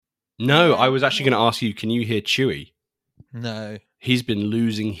No, I was actually going to ask you, can you hear Chewie? No. He's been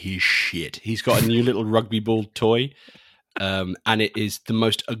losing his shit. He's got a new little rugby ball toy, and it is the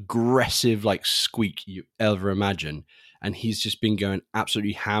most aggressive like squeak you ever imagine. And he's just been going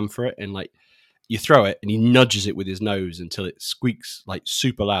absolutely ham for it. And like, you throw it and he nudges it with his nose until it squeaks like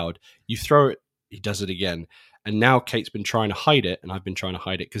super loud. You throw it, he does it again. And now Kate's been trying to hide it, and I've been trying to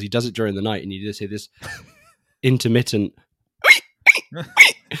hide it because he does it during the night, and you just hear this intermittent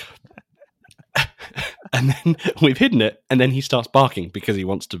and then we've hidden it, and then he starts barking because he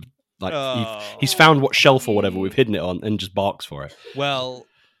wants to like he's found what shelf or whatever we've hidden it on and just barks for it. Well,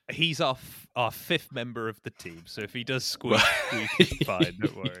 he's our fifth member of the team, so if he does squeak, it's fine,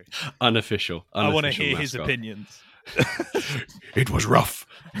 don't worry. Unofficial I want to hear mascot. his opinions. It was rough.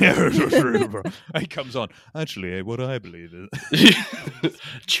 He comes on. Actually, what I believe is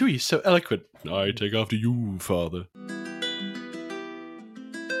Chewie is so eloquent. I take after you, father.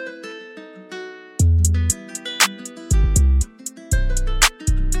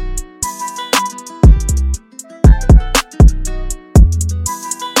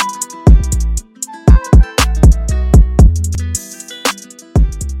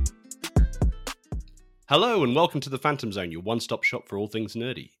 Hello and welcome to the Phantom Zone, your one-stop shop for all things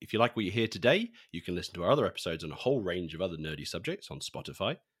nerdy. If you like what you hear today, you can listen to our other episodes on a whole range of other nerdy subjects on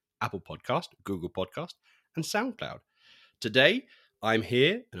Spotify, Apple Podcast, Google Podcast, and SoundCloud. Today, I'm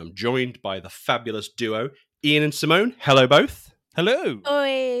here and I'm joined by the fabulous duo, Ian and Simone. Hello, both. hello.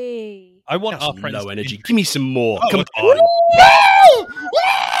 Oi! I want That's our friends low to energy. Give me some more. Oh, Come okay. on.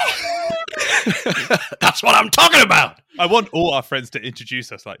 That's what I'm talking about. I want all our friends to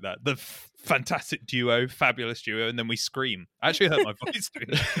introduce us like that. The fantastic duo, fabulous duo, and then we scream. I actually heard my voice doing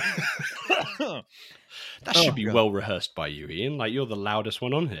it. That should be well rehearsed by you, Ian. Like, you're the loudest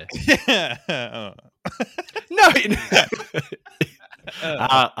one on here. Yeah. No.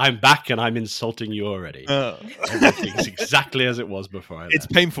 I'm back and I'm insulting you already. Everything's exactly as it was before I left. It's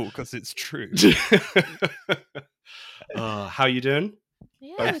painful because it's true. How you doing?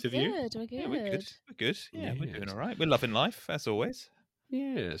 Yeah, Both we're of you? good. We're good. Yeah, we're good. We're good. Yeah, we're Yes. doing all right. We're loving life, as always.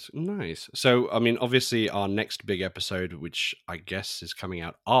 Yes, nice. So, I mean, obviously, our next big episode, which I guess is coming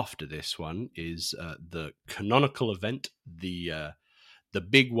out after this one, is the canonical event, the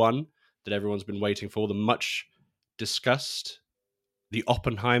big one that everyone's been waiting for, the much discussed, the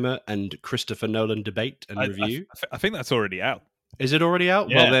Oppenheimer and Christopher Nolan debate and review. I think that's already out. Is it already out?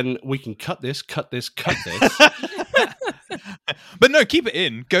 Yeah. Well, then we can cut this. But no, keep it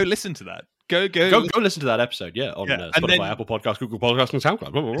in. Go listen to that. Go listen to that episode, on and Spotify, then- Apple Podcasts, Google Podcasts, and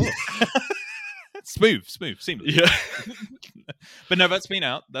SoundCloud. Blah, blah, blah. smooth, seamless. Yeah. But no, that's been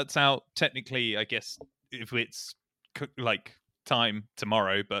out. That's out technically, I guess, if it's like time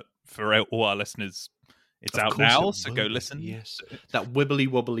tomorrow. But for all our listeners, it's Of out course now. it So will go be, listen. Yes, that wibbly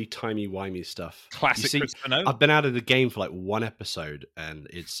wobbly, timey wimey stuff. Classic You see, Christopher Nolan. I've been out of the game for like one episode, and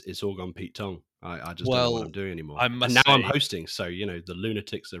it's all gone Pete Tong. I just don't know what I'm doing anymore. I And must now I'm say- hosting, so the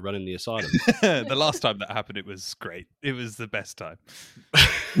lunatics are running the asylum. The last time that happened, it was great. It was the best time.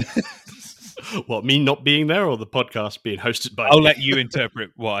 What, me not being there, or the podcast being hosted by? I'll me? let you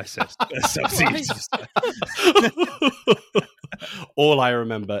interpret what I said. All I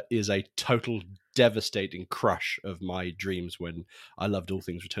remember is a total devastating crush of my dreams when I loved all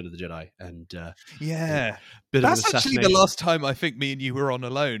things Return of the Jedi, and Yeah. bit That's of an actually the assassination. last time I think me and you were on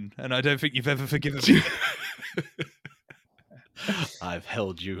alone, and I don't think you've ever forgiven me. I've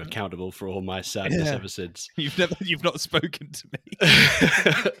held you accountable for all my sadness Yeah. ever since. You've not spoken to me.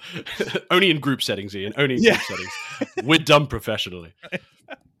 Only in group settings, Ian. Only in Yeah. group settings. We're done professionally.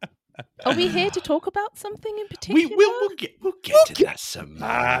 Are we here to talk about something in particular? We'll get to that some more.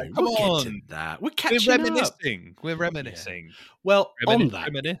 Come We'll get to on. that. We're We're catching up. reminiscing. We're reminiscing. Well,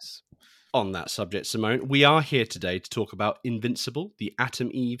 Reminisce. on that subject, Simone, we are here today to talk about Invincible, the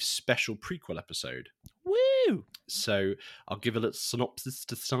Atom Eve special prequel episode. Woo! So I'll give a little synopsis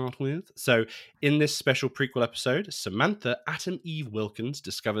to start with. So in this special prequel episode, Samantha Atom Eve Wilkins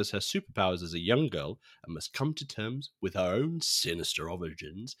discovers her superpowers as a young girl and must come to terms with her own sinister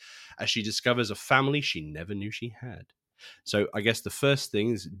origins as she discovers a family she never knew she had. So I guess the first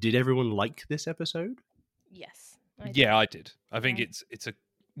thing is, did everyone like this episode? Yes. I did. Yeah, I did. I think Yeah. it's a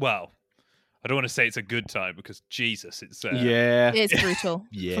well. I don't want to say it's a good time because Jesus, it's Yeah. It's brutal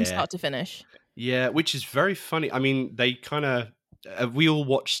Yeah. from start to finish. Yeah, which is very funny. I mean, they kind of... Have we all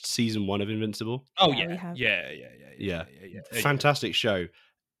watched season 1 of Invincible? Oh Yeah, we yeah, have. yeah. Fantastic show. A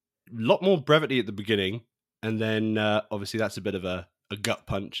lot more brevity at the beginning, and then obviously that's a bit of a gut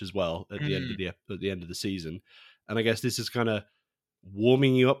punch as well at the end of the season. And I guess this is kind of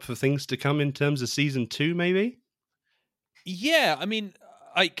warming you up for things to come in terms of season 2, maybe. Yeah, I mean,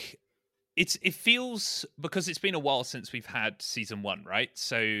 like it feels, because it's been a while since we've had season 1, right?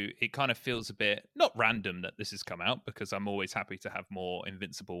 So it kind of feels a bit not random that this has come out, because I'm always happy to have more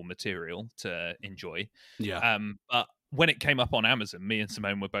Invincible material to enjoy. Yeah. But when it came up on Amazon, me and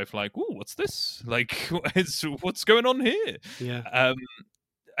Simone were both like, "Ooh, what's this? Like, what's going on here?" Yeah.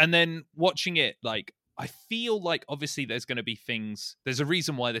 And then watching it, like, I feel like obviously there's going to be things. There's a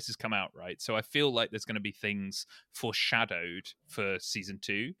reason why this has come out, right? So I feel like there's going to be things foreshadowed for season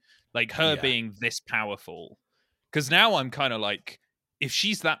 2, like her Yeah. being this powerful. Because now I'm kind of like, if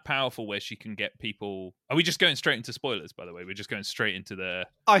she's that powerful where she can get people. Are we just going straight into spoilers? By the way, we're just going straight into the.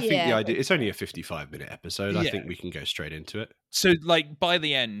 I think the Yeah, idea, it's only a 55-minute episode. I Yeah. think we can go straight into it. So, like, by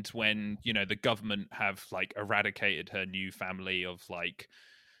the end, when, you know, the government have, like, eradicated her new family of, like,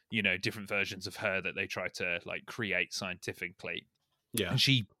 you know, different versions of her that they try to, like, create scientifically, Yeah. and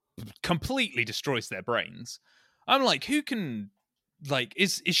she completely destroys their brains. I'm like, who can, like,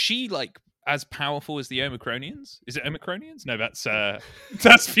 is she, like, as powerful as the Omicronians? Is it Omicronians? No, that's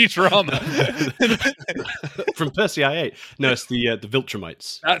Futurama. From Persei 8. No, it's the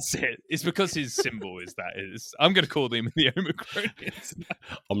Viltrumites. That's it. It's because his symbol is that. I'm going to call them the Omicronians.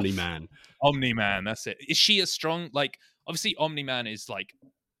 Omni-Man. Omni-Man, that's it. Is she as strong? Like, obviously, Omni-Man is, like,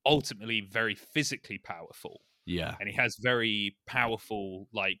 ultimately very physically powerful, Yeah. and he has very powerful,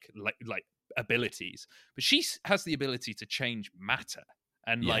 like abilities. But she has the ability to change matter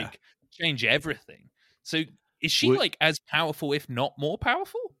and, Yeah. like, change everything. So is she, Well- like, as powerful, if not more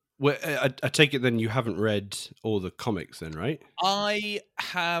powerful? Well, I take it then you haven't read all the comics then, right? I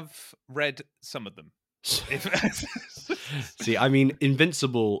have read some of them. See, I mean,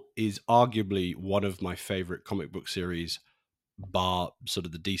 Invincible is arguably one of my favorite comic book series, bar sort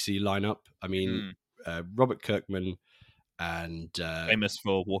of the DC lineup. I mean, Robert Kirkman and famous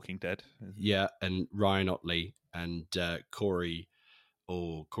for Walking Dead. yeah, and Ryan Otley and Corey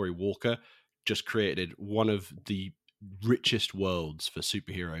Walker just created one of the richest worlds for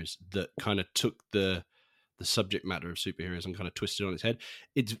superheroes that kind of took the subject matter of superheroes and kind of twisted on its head.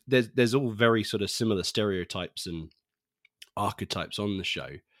 It's there's all very sort of similar stereotypes and archetypes on the show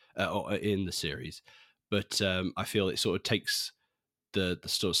or in the series, but I feel it sort of takes the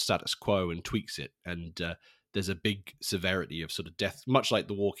sort of status quo and tweaks it, and there's a big severity of sort of death, much like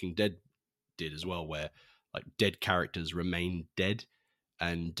The Walking Dead did as well, where like dead characters remain dead,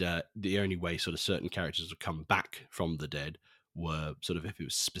 and the only way sort of certain characters would come back from the dead were sort of if it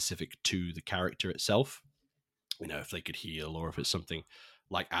was specific to the character itself, you know, if they could heal, or if it's something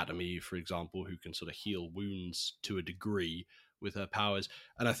like Adam Eve, for example, who can sort of heal wounds to a degree with her powers.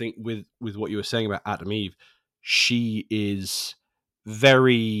 And I think with what you were saying about Adam Eve, she is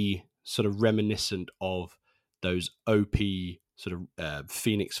very sort of reminiscent of those OP sort of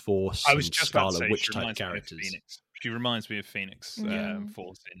Phoenix Force I was and just about to Scarlet say, Witch she type reminds me of characters. Phoenix. She reminds me of Phoenix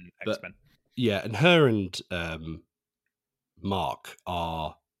Force in But- X-Men. Yeah, and her and Mark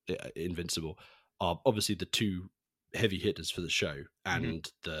are Invincible are obviously the two heavy hitters for the show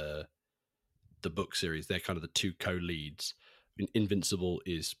and the book series. They're kind of the two co-leads. Invincible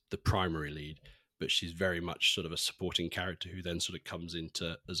is the primary lead, but she's very much sort of a supporting character who then sort of comes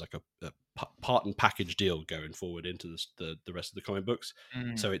into as like a part and package deal going forward into the rest of the comic books.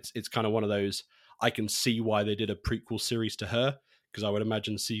 So it's kind of one of those. I can see why they did a prequel series to her, because I would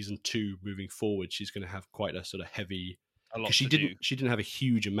imagine season 2 moving forward, she's going to have quite a sort of heavy. A lot Because she to didn't do. she didn't have a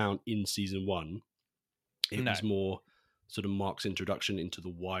huge amount in season 1. It No. was more sort of Mark's introduction into the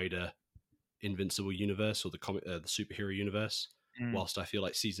wider Invincible universe, or the comic, the superhero universe. Whilst I feel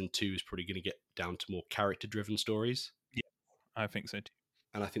like season 2 is probably going to get down to more character-driven stories. Yeah, I think so too.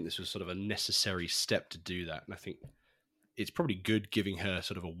 And I think this was sort of a necessary step to do that. And I think it's probably good giving her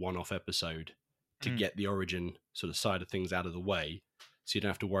sort of a one-off episode to get the origin sort of side of things out of the way, so you don't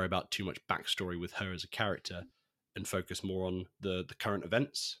have to worry about too much backstory with her as a character and focus more on the current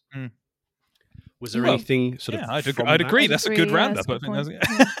events. Was there anything sort of? I'd agree. That's a good Yeah, roundup. that's I a good think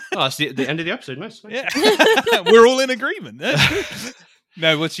point. that's Oh, that's the end of the episode. Nice. yeah. We're all in agreement.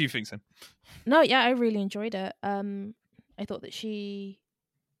 No, what do you think, Sam? No, yeah, I really enjoyed it. I thought that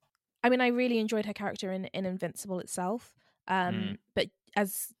I really enjoyed her character in Invincible itself. But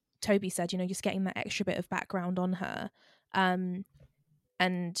as Toby said, just getting that extra bit of background on her. And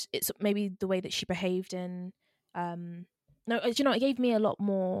it's maybe the way that she behaved in. It gave me a lot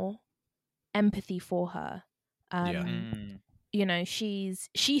more empathy for her.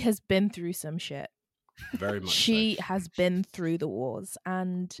 She has been through some shit. Very much. She so. has been through the wars,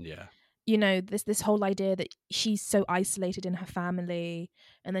 and this whole idea that she's so isolated in her family,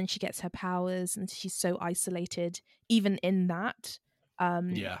 and then she gets her powers and she's so isolated even in that.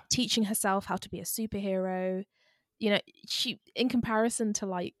 Teaching herself how to be a superhero. She, in comparison to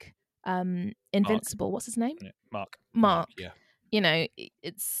like Invincible. What's his name? Mark. Mark. Yeah. You know,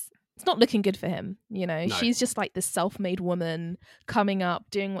 it's not looking good for him. You know, No. she's just like this self-made woman coming up,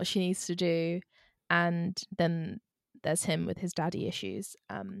 doing what she needs to do, and then there's him with his daddy issues.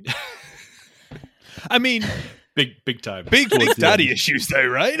 I mean, big time. big daddy issues, though,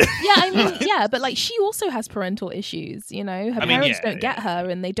 right? Yeah, I mean, yeah, but like she also has parental issues. You know, her parents don't get her,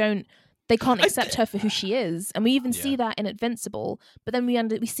 and they can't accept her for who she is, and we even see that in Invincible. But then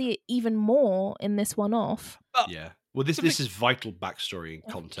we see it even more in this one-off. Yeah. Well, this is vital backstory and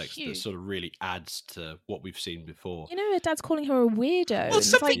context that sort of really adds to what we've seen before. You know, her dad's calling her a weirdo. Well,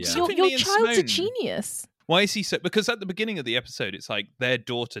 something, your child's a genius. Why is he so? Because at the beginning of the episode, it's like their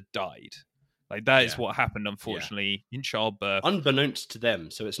daughter died. Like that is what happened, unfortunately, in childbirth, unbeknownst to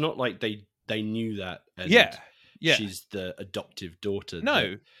them. So it's not like they knew that. And she's the adoptive daughter.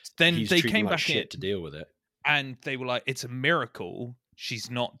 No, then they came back in to deal with it, and they were like, "It's a miracle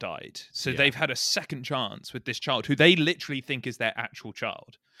she's not died." So they've had a second chance with this child, who they literally think is their actual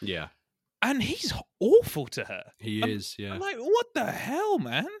child. Yeah, and he's awful to her. He is. Yeah, I'm like, what the hell,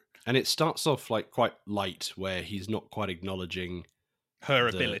 man? And it starts off like quite light, where he's not quite acknowledging her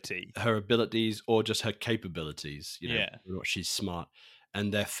abilities, or just her capabilities. You know, she's smart,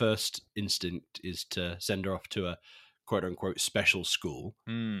 and their first instinct is to send her off to a quote unquote special school.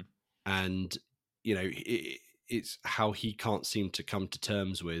 And you know, it's how he can't seem to come to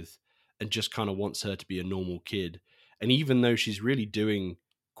terms with, and just kind of wants her to be a normal kid. And even though she's really doing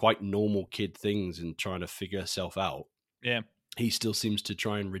quite normal kid things and trying to figure herself out, he still seems to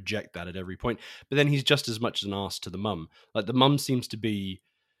try and reject that at every point. But then he's just as much an arse to the mum. Like the mum seems to be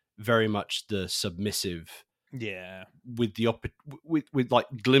very much the submissive, with the with like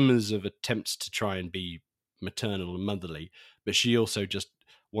glimmers of attempts to try and be maternal and motherly, but she also just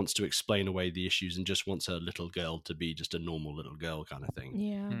wants to explain away the issues and just wants her little girl to be just a normal little girl kind of thing.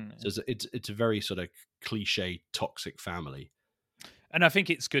 Yeah. So it's a very sort of cliche toxic family. And I think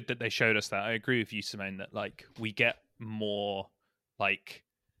it's good that they showed us that. I agree with you, Simone, that like we get more like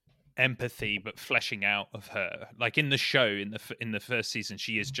empathy but fleshing out of her. Like in the show, in the first season,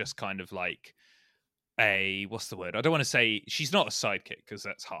 she is just kind of like a, what's the word? I don't want to say she's not a sidekick because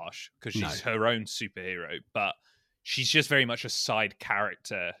that's harsh, because she's her own superhero, but she's just very much a side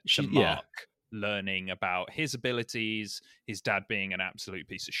character to Mark, learning about his abilities, his dad being an absolute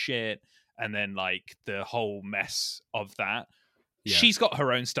piece of shit, and then like the whole mess of that. She's got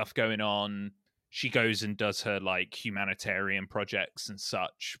her own stuff going on. She goes and does her like humanitarian projects and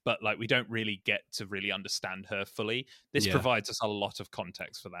such, but like we don't really get to really understand her fully. This provides us a lot of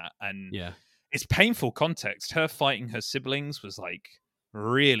context for that, and it's painful context. Her fighting her siblings was like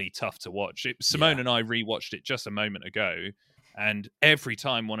really tough to watch. Simone and I rewatched it just a moment ago, and every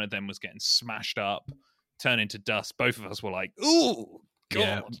time one of them was getting smashed up, turned into dust, both of us were like, "Ooh, God!"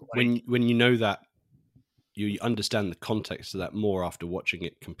 Yeah, like, when you know that, you understand the context of that more after watching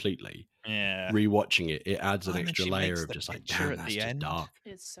it completely. Rewatching it adds an extra layer of just like, damn, that's just dark.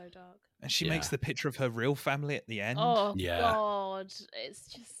 It's so dark. And she makes the picture of her real family at the end. Oh God, it's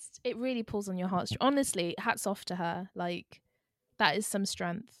just, it really pulls on your heartstrings. Honestly, hats off to her. Like, that is some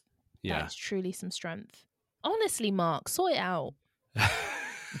strength. Yeah, that's truly some strength. Honestly, Mark, sort it out.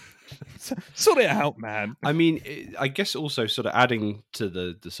 Sort it out, man. I mean, I guess also sort of adding to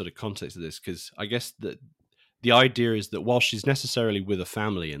the sort of context of this, because I guess that the idea is that while she's necessarily with a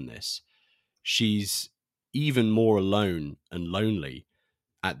family in this, she's even more alone and lonely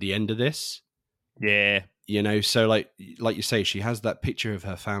at the end of this. Yeah. You know, so like you say, she has that picture of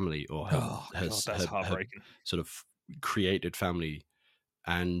her family, or her sort of created family,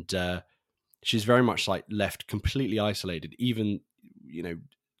 and she's very much like left completely isolated, even, you know,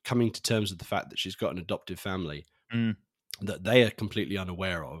 coming to terms with the fact that she's got an adoptive family that they are completely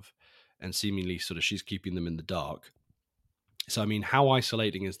unaware of, and seemingly sort of she's keeping them in the dark. So, I mean, how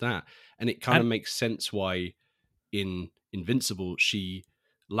isolating is that? And it kind of makes sense why in Invincible, she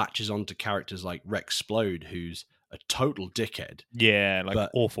latches onto characters like Rexplode, who's a total dickhead. Yeah, like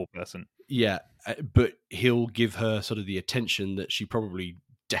awful person. Yeah, but he'll give her sort of the attention that she probably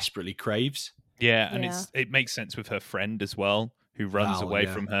desperately craves. Yeah, and it makes sense with her friend as well, who runs away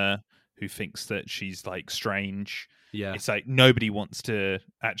from her, who thinks that she's like strange. Yeah. It's like nobody wants to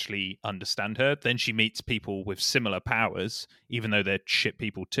actually understand her. Then she meets people with similar powers, even though they're shit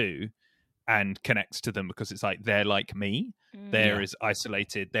people too, and connects to them because it's like, they're like me. They're is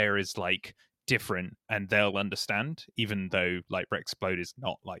isolated. They're is like different, and they'll understand, even though like Rexplode is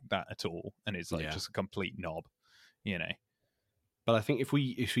not like that at all, and is like just a complete knob, you know. But I think if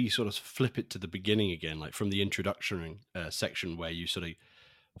we sort of flip it to the beginning again, like from the introduction section where you sort of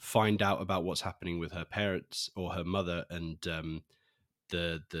find out about what's happening with her parents or her mother and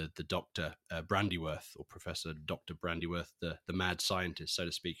the Doctor Brandyworth, or Professor Dr. Brandyworth, the mad scientist, so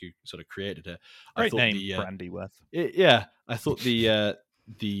to speak, who sort of created her. Great I thought name, Brandyworth. I thought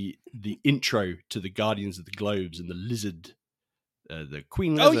the intro to the Guardians of the Globes and the lizard, the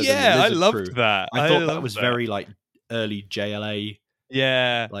Queen Lizard. Oh yeah, and the I lizard loved crew, that. I thought that was very like early JLA.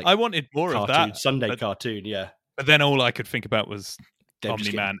 Yeah, like I wanted more cartoon, of that Sunday cartoon. Yeah, but then all I could think about was They're just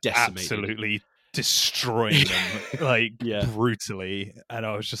Omni-Man getting decimated. absolutely destroying them like Yeah. brutally, and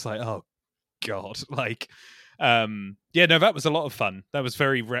I was just like, oh god, like yeah, no, that was a lot of fun. That was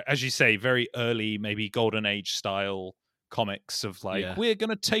very as you say, very early, maybe Golden Age style comics of like, we're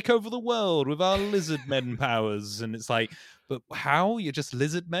gonna take over the world with our lizard men powers, and it's like, but how? You're just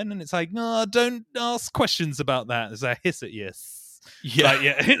lizard men? And it's like, no, don't ask questions about that. As I hiss at you. Yeah.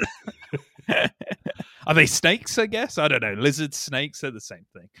 Like, yeah. Are they snakes? I guess, I don't know. Lizards, snakes are the same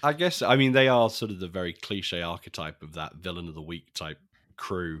thing. I guess. I mean, they are sort of the very cliche archetype of that villain of the week type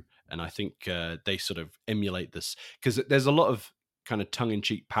crew, and I think they sort of emulate this, because there's a lot of kind of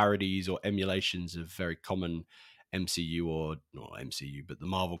tongue-in-cheek parodies or emulations of very common MCU, or not MCU, but the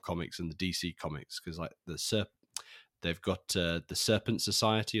Marvel comics and the DC comics, because like they've got the Serpent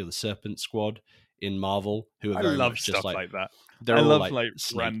Society or the Serpent Squad in Marvel, who are very love much stuff just like that. They're I all love like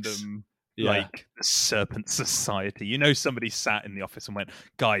random. Yeah. Like the Serpent Society. You know, somebody sat in the office and went,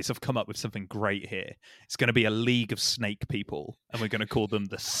 guys, I've come up with something great here. It's going to be a league of snake people, and we're going to call them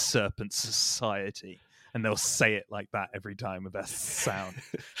the Serpent Society. And they'll say it like that every time with their sound.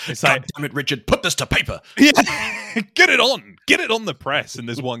 It's God damn it, Richard, put this to paper. Yeah, get it on the press. And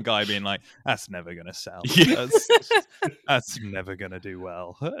there's one guy being like, that's never going to sell. Yeah. That's never going to do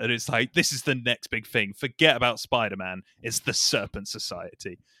well. And it's like, this is the next big thing. Forget about Spider-Man. It's the Serpent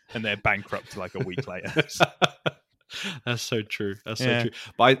Society. And they're bankrupt like a week later. That's so true. That's so true.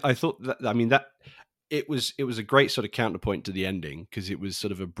 But I thought that, I mean, that it was a great sort of counterpoint to the ending, because it was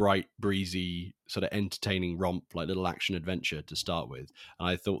sort of a bright, breezy, sort of entertaining romp, like little action adventure to start with. And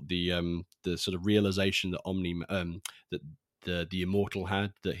I thought the sort of realization that that the Immortal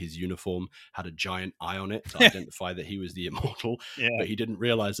had, that his uniform had a giant eye on it to identify that he was the Immortal, but he didn't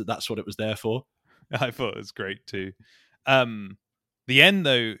realize that that's what it was there for. I thought it was great too. The end,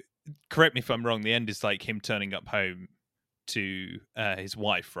 though, correct me if I'm wrong, the end is like him turning up home to his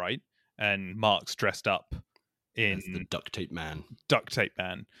wife, right? And Mark's dressed up in as the duct tape man.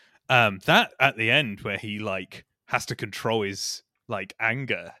 That at the end where he like has to control his like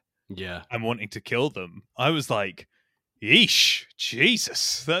anger, and wanting to kill them, I was like, yeesh,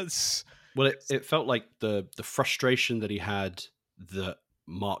 Jesus, that's. Well, it felt like the frustration that he had that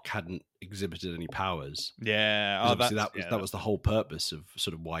Mark hadn't exhibited any powers. Yeah, that was the whole purpose of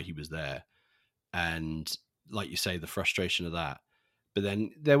sort of why he was there, and like you say, the frustration of that. But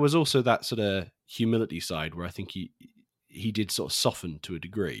then there was also that sort of humility side where I think he did sort of soften to a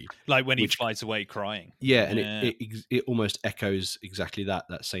degree, like when he flies away crying. Yeah, and it almost echoes exactly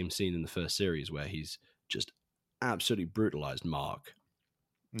that same scene in the first series where he's just absolutely brutalized Mark,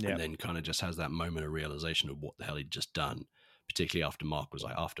 and then kind of just has that moment of realization of what the hell he'd just done. Particularly after Mark was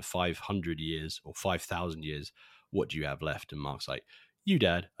like, after 500 years or 5,000 years, what do you have left? And Mark's like, you,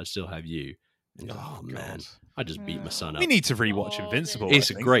 Dad, I still have you. And man, I just beat my son up. We need to rewatch Invincible.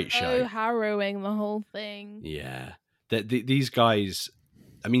 It's a great show. So harrowing, the whole thing. Yeah. These guys,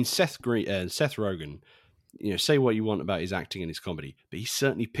 I mean, Seth Rogen, you know, say what you want about his acting and his comedy, but he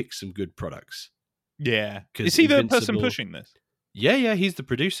certainly picks some good products. Yeah. Is he the person pushing this? Yeah, he's the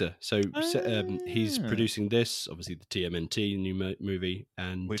producer. So he's producing this, obviously the TMNT new movie,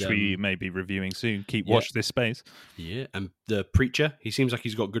 and which we may be reviewing soon. Watch this space. Yeah, and the Preacher. He seems like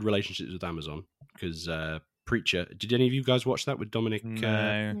he's got good relationships with Amazon, because Preacher. Did any of you guys watch that with Dominic? No,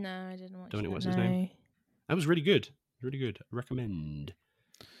 I didn't watch. Dominic, what's his name? That was really good. Really good. Recommend.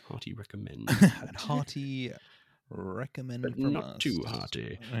 Hearty recommend. Hearty recommend, but from not us. Too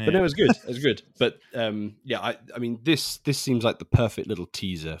hearty. Yeah. But no, it was good. It was good. But I mean, this seems like the perfect little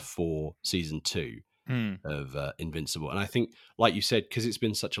teaser for season 2 of Invincible. And I think, like you said, because it's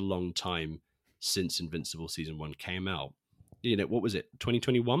been such a long time since Invincible season 1 came out. You know, what was it?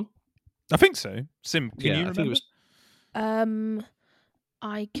 2021? I think so. Sim, can you remember? I think it was.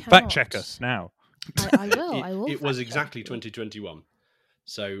 I cannot. Fact check us now. I will. I will. It was exactly 2021.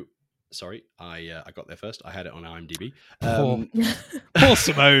 So. Sorry, I got there first. I had it on IMDb. Poor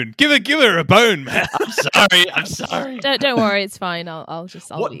Simone. Give her a bone, man. I'm sorry. Don't worry, it's fine. I'll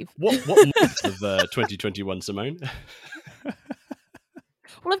leave. What month of 2021, Simone?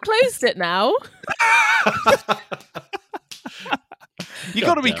 Well, I've closed it now. You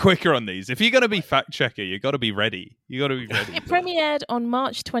got to be quicker on these. If you're going to be fact checker, you got to be ready. It premiered on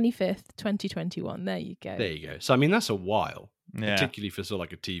March 25th, 2021. There you go. There you go. So I mean, that's a while. particularly for sort of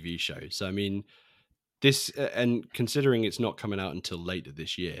like a TV show. So I mean, this and considering it's not coming out until later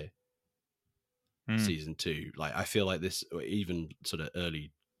this year, season 2, like I feel like this, or even sort of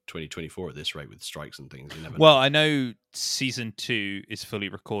early 2024 at this rate with strikes and things. You never know. I know season 2 is fully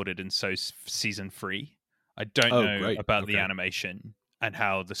recorded, and so season 3. I don't know about the animation and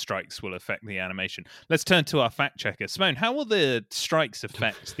how the strikes will affect the animation. Let's turn to our fact checker, Simone. How will the strikes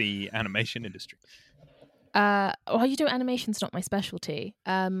affect the animation industry? Well, you do animation's not my specialty.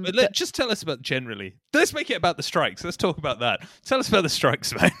 But just tell us about generally. Let's make it about the strikes. Let's talk about that. Tell us about the strikes,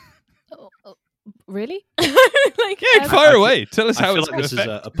 Simone. Really? Fire away. Tell us how I feel it's like this affect.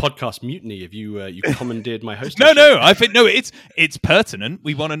 is a podcast mutiny. If you commandeered my host. No. I think it's pertinent.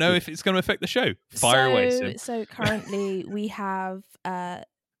 We want to know if it's going to affect the show. Fire away. Sim. So currently we have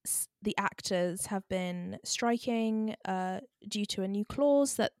the actors have been striking due to a new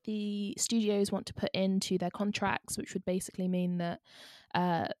clause that the studios want to put into their contracts, which would basically mean that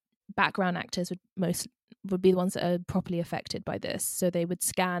background actors would be the ones that are properly affected by this. So they would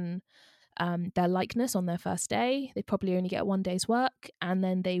scan their likeness on their first day. They'd probably only get 1 day's work, and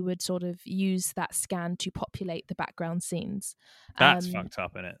then they would sort of use that scan to populate the background scenes. That's fucked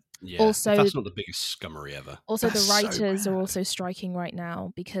up, isn't it? Yeah, also, that's not the biggest scummery ever. Also, that's the writers so are also striking right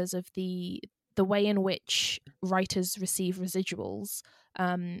now because of the way in which writers receive residuals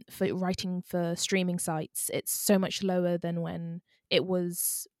for writing for streaming sites. It's so much lower than when you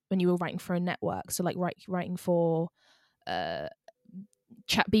were writing for a network. So like writing for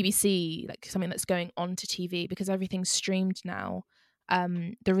BBC, like something that's going on to TV, because everything's streamed now.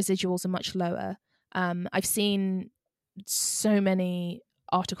 The residuals are much lower. I've seen so many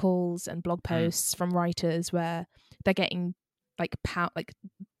articles and blog posts from writers where they're getting like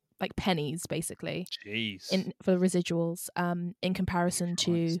pennies basically. Jeez. For the residuals, in comparison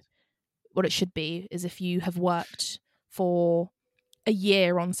to what it should be is if you have worked for a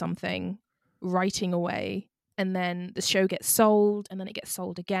year on something, writing away, and then the show gets sold, and then it gets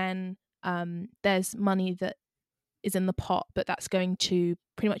sold again. There's money that is in the pot, but that's going to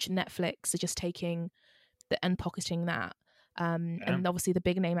pretty much Netflix are just taking and pocketing that. And obviously the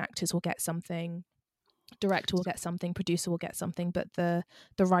big name actors will get something, director will get something, producer will get something, but the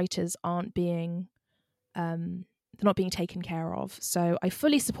writers aren't being they're not being taken care of. So I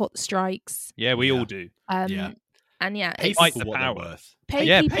fully support the strikes. Yeah, we all do. And pay people what they're worth.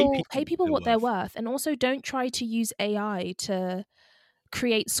 Pay people what they're worth, and also don't try to use AI to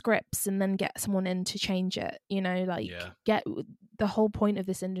create scripts and then get someone in to change it. Get the whole point of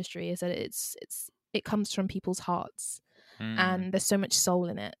this industry is that it comes from people's hearts, and there's so much soul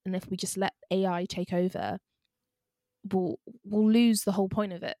in it. And if we just let AI take over, we'll lose the whole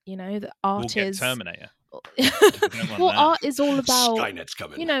point of it. The art is Terminator. Well, art is all about Skynet's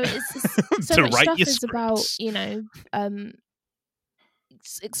coming. It's so much stuff is about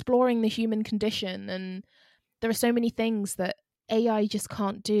exploring the human condition, and there are so many things that AI just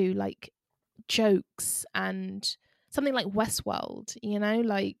can't do, like jokes and something like Westworld.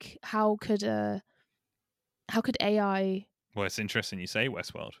 Like how could AI? Well, it's interesting you say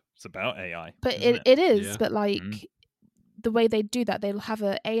Westworld. It's about AI, but it is. But like. The way they do that, they'll have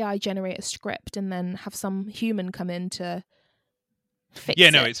an AI generate a script and then have some human come in to fix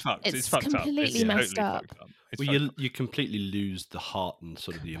it. No, it's fucked. It's fucked completely up. messed up. You completely lose the heart and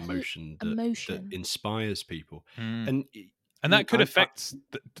sort of the emotion that inspires people, and that could affect.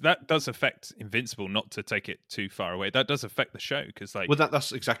 That does affect Invincible. Not to take it too far away, that does affect the show because, like,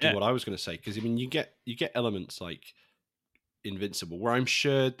 that's exactly what I was going to say. Because I mean, you get elements like Invincible where I'm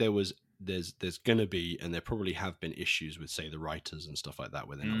sure there's going to be, and there probably have been issues with, say, the writers and stuff like that,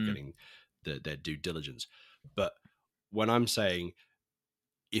 where they're not getting their due diligence. But when I'm saying,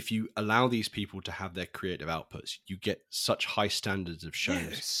 if you allow these people to have their creative outputs, you get such high standards of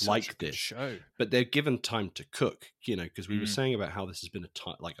shows like this. Show. But they're given time to cook, because we were saying about how this has been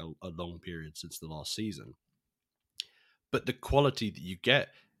a long period since the last season. But the quality that you get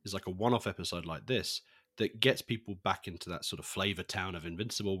is like a one-off episode like this, that gets people back into that sort of flavor town of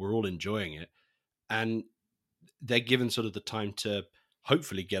Invincible. We're all enjoying it. And they're given sort of the time to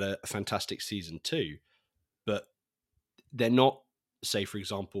hopefully get a fantastic season 2. But they're not, say, for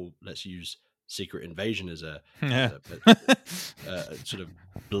example, let's use Secret Invasion as a sort of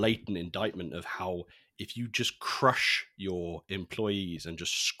blatant indictment of how if you just crush your employees and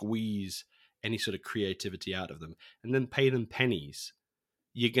just squeeze any sort of creativity out of them and then pay them pennies,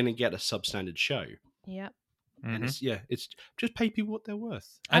 you're going to get a substandard show. Yep. And it's just pay people what they're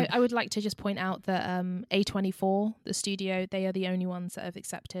worth. I would like to just point out that A24, the studio, they are the only ones that have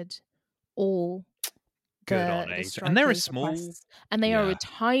accepted all the and they're a small requests. And they are a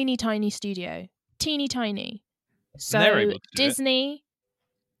tiny studio, teeny tiny. And they're So able to do it. Disney,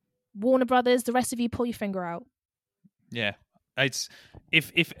 Warner Brothers, the rest of you pull your finger out. Yeah, it's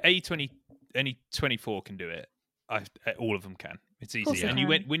if A24 can do it, all of them can. It's course easy. they And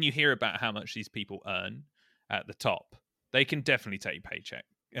can. when you hear about how much these people earn at the top, they can definitely take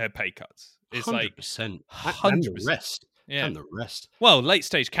pay cuts. It's like 100%. 100%. And the rest. Yeah. And the rest. Well, late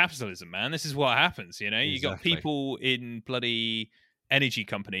stage capitalism, man. This is what happens. You know, you got Exactly. people in bloody energy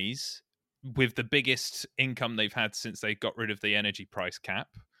companies with the biggest income they've had since they got rid of the energy price cap.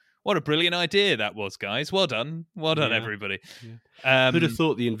 What a brilliant idea that was, guys. Well done. Well done, Yeah. everybody. Yeah. Who'd have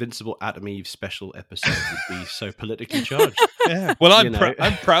thought the Invincible Adam Eve special episode would be so politically charged? Yeah. Well, I'm You know.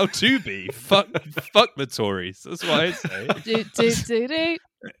 I'm proud to be. Fuck the Tories. That's what I say. Do, do, do, do.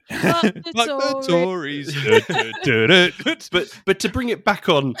 Fuck the Fuck the Tories. Tories. But to bring it back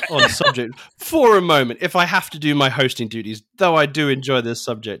on subject for a moment, if I have to do my hosting duties, though I do enjoy this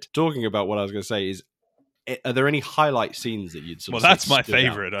subject, talking about what I was going to say is, are there any highlight scenes that you'd sort Well, of say that's my stood out?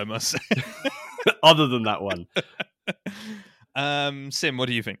 favorite, I must say. Other than that one? Sim, what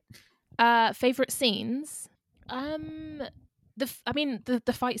do you think? Favorite scenes? The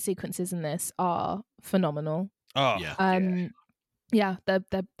fight sequences in this are phenomenal. Oh, Yeah. Yeah,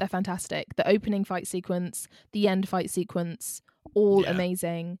 they're fantastic. The opening fight sequence, the end fight sequence, all Yeah.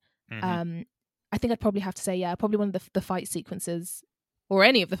 amazing. Mhm. I think I'd probably have to say, probably one of the fight sequences, or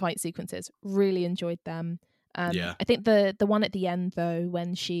any of the fight sequences, really enjoyed them. Yeah. I think the one at the end, though,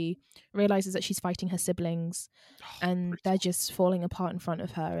 when she realizes that she's fighting her siblings and they're just falling apart in front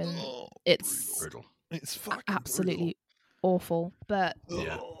of her, and it's Brutal. It's fucking absolutely awful. But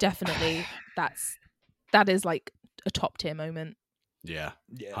Yeah. definitely, that is like a top tier moment. Yeah.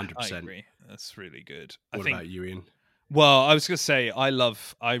 Yeah, 100%. I agree. That's really good. What about you, Ian? Well, I was going to say I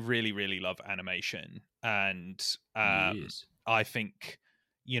really, really love animation, and Yes. I think,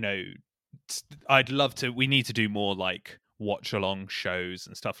 you know, I'd love to. We need to do more like watch along shows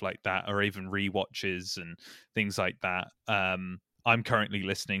and stuff like that, or even rewatches and things like that. I'm currently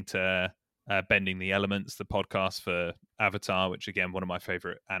listening to Bending the Elements, the podcast for Avatar, which again one of my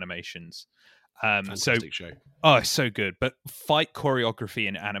favorite animations. Fantastic show. Oh, it's so good. But fight choreography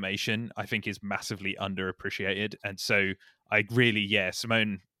in animation, I think, is massively underappreciated. And so I really,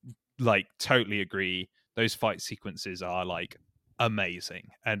 Simone, like, totally agree. Those fight sequences are like amazing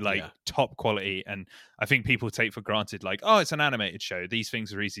and like top quality. And I think people take for granted, like, oh, it's an animated show. These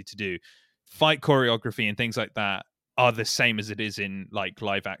things are easy to do. Fight choreography and things like that are the same as it is in like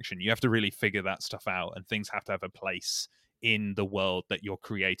live action. You have to really figure that stuff out, and things have to have a place in the world that you're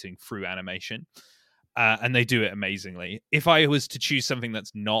creating through animation. And they do it amazingly. If I was to choose something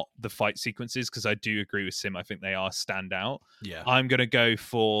that's not the fight sequences, because I do agree with Sim, I think they are standout. Yeah. I'm going to go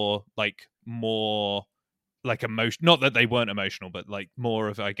for like more like emotion. Not that they weren't emotional, but like more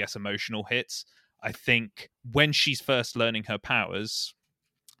of, I guess, emotional hits. I think when she's first learning her powers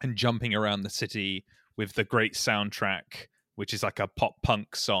and jumping around the city with the great soundtrack, which is like a pop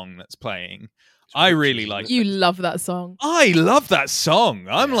punk song that's playing, I really like. You love that song. I love that song.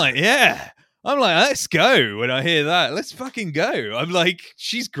 I'm like, let's go. When I hear that, let's fucking go. I'm like,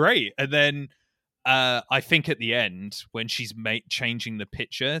 she's great. And then I think at the end, when she's changing the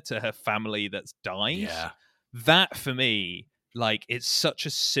picture to her family that's died, that for me, like, it's such a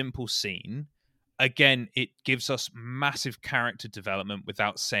simple scene. Again, it gives us massive character development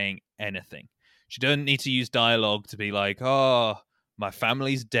without saying anything. She doesn't need to use dialogue to be like, oh, my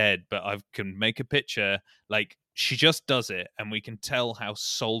family's dead, but I can make a picture. Like, she just does it, and we can tell how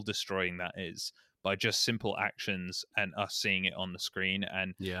soul destroying that is by just simple actions and us seeing it on the screen.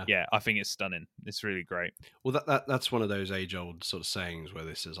 And I think it's stunning. It's really great. Well, that's one of those age-old sort of sayings where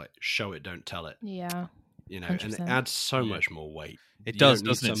this is like, show it, don't tell it. Yeah. You know, 100%. and it adds so much more weight. It does,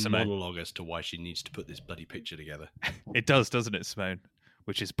 doesn't it, some Simone? monologue as to why she needs to put this bloody picture together. It does, doesn't it, Simone?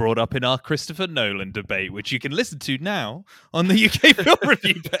 Which is brought up in our Christopher Nolan debate, which you can listen to now on the UK Film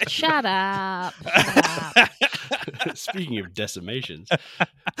Review page. Shut up. Speaking of decimations.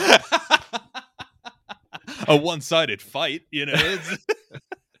 A one-sided fight, you know.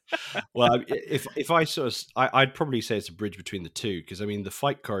 Well, if I sort of, I'd probably say it's a bridge between the two, because I mean the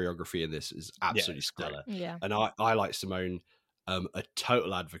fight choreography in this is absolutely stellar. Yeah. And I like Simone, a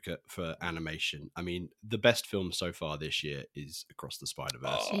total advocate for animation. I mean, the best film so far this year is Across the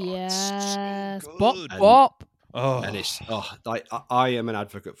Spider-Verse. Yes. So Bop, good. bop. And it's I am an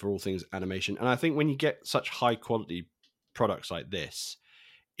advocate for all things animation, and I think when you get such high quality products like this,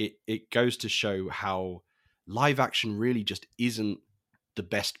 it goes to show how live action really just isn't the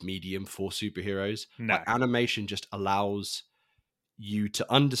best medium for superheroes. No. Like, animation just allows you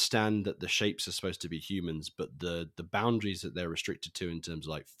to understand that the shapes are supposed to be humans, but the boundaries that they're restricted to in terms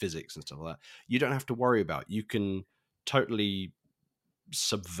of like physics and stuff like that, you don't have to worry about. You can totally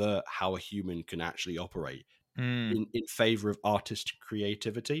subvert how a human can actually operate in favor of artistic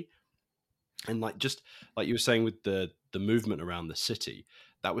creativity. And like, just like you were saying with the movement around the city,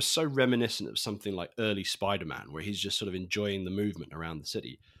 that was so reminiscent of something like early Spider-Man, where he's just sort of enjoying the movement around the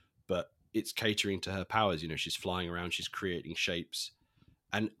city, but it's catering to her powers. You know, she's flying around, she's creating shapes.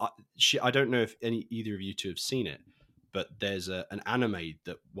 And I don't know if either of you two have seen it, but there's an anime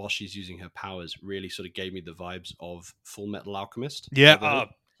that, while she's using her powers, really sort of gave me the vibes of Full Metal Alchemist. Yeah,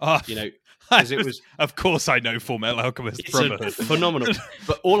 you know, because it was. Of course, I know Full Metal Alchemist. It's a phenomenal.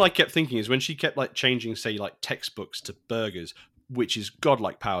 But all I kept thinking is when she kept like changing, say, like textbooks to burgers, which is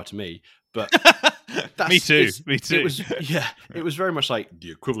godlike power to me. But me too. It was, it was very much like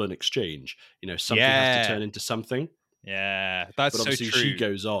the equivalent exchange. You know, something has to turn into something. Yeah, that's but obviously so true. She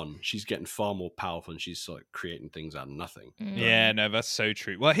goes on, she's getting far more powerful, and she's like creating things out of nothing. Yeah, no, that's so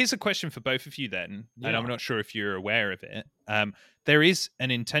true. Well, here's a question for both of you then, and I'm not sure if you're aware of it. There is an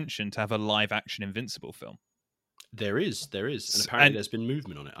intention to have a live action Invincible film. There is, and apparently there's been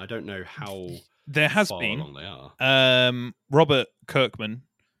movement on it. I don't know how there has far been. Along they are. Robert Kirkman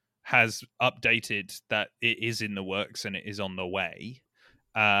has updated that it is in the works and it is on the way.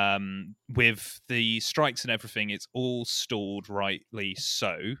 With the strikes and everything, it's all stalled, rightly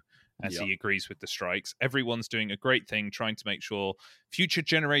so, as he agrees with the strikes. Everyone's doing a great thing, trying to make sure future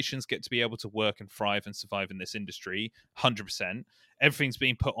generations get to be able to work and thrive and survive in this industry. 100%. Everything's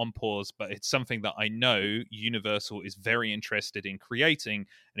being put on pause, but it's something that I know Universal is very interested in creating,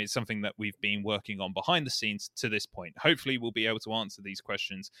 and it's something that we've been working on behind the scenes to this point. Hopefully we'll be able to answer these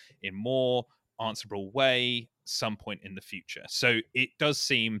questions in more answerable way some point in the future. So it does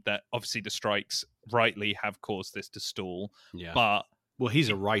seem that obviously the strikes rightly have caused this to stall. Yeah. But well, he's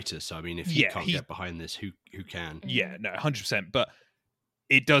a writer, so I mean, if he can't get behind this, who can? Yeah, no, 100%. But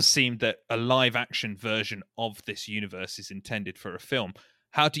it does seem that a live action version of this universe is intended for a film.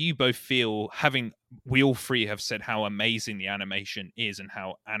 How do you both feel, we all three have said how amazing the animation is and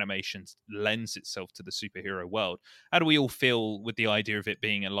how animation lends itself to the superhero world. How do we all feel with the idea of it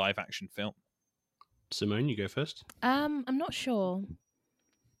being a live action film? Simone, you go first. I'm not sure.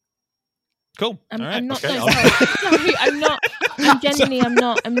 Cool. I'm not. Okay. Sorry, I'm not. I'm genuinely.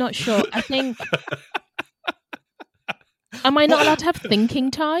 I'm not sure. I think. Am I not allowed to have thinking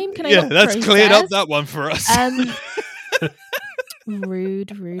time? Can I? Yeah, not that's process? cleared up that one for us.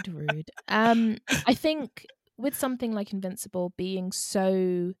 Rude. I think with something like Invincible being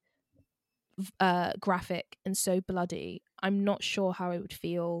so graphic and so bloody, I'm not sure how I would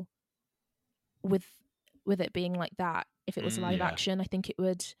feel with it being like that. If it was live action, I think it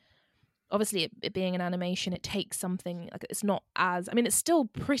would. Obviously, it being an animation, it takes something like it's not as. I mean, it's still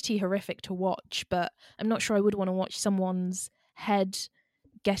pretty horrific to watch, but I'm not sure I would want to watch someone's head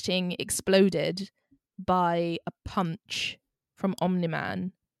getting exploded by a punch from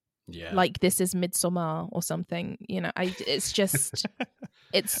Omni-Man. Yeah, like this is Midsommar or something. You know, it's just.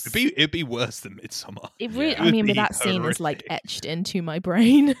 It'd be worse than Midsommar. It really, I mean, but that scene is like etched into my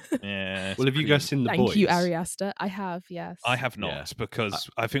brain. Yeah. Well, have you guys seen The Boys? Thank you, Ari Aster. I have, yes. I have not because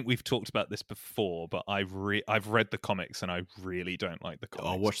I think we've talked about this before, but I've read the comics and I really don't like the comics.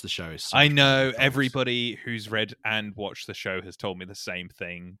 Oh, watch the show. It's so I know everybody who's read and watched the show has told me the same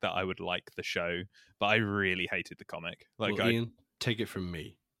thing, that I would like the show, but I really hated the comic. Like, well, Ian, take it from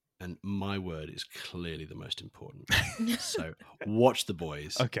me. And my word is clearly the most important. So watch The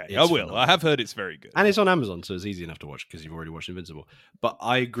Boys. Okay, It's I will. phenomenal. I have heard it's very good. And it's on Amazon, so it's easy enough to watch because you've already watched Invincible. But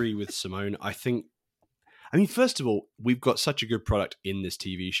I agree with Simone. I mean, first of all, we've got such a good product in this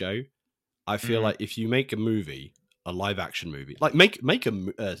TV show. I feel like if you make a movie, a live action movie, like make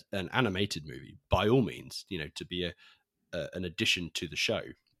an animated movie, by all means, you know, to be an addition to the show.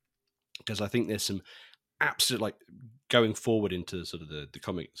 Because I think there's some absolute, like, going forward into sort of the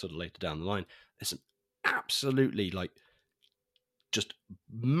comic sort of later down the line, there's some absolutely like just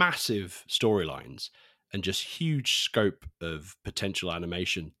massive storylines and just huge scope of potential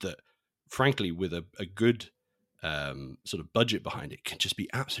animation that, frankly, with a good sort of budget behind it, can just be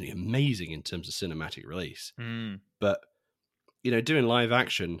absolutely amazing in terms of cinematic release. But, you know, doing live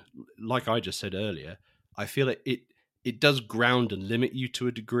action, like I just said earlier, I feel it does ground and limit you to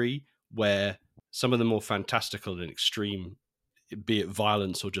a degree where some of the more fantastical and extreme, be it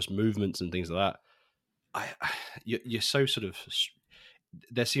violence or just movements and things like that, you're so sort of,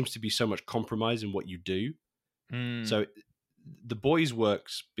 there seems to be so much compromise in what you do. So The Boys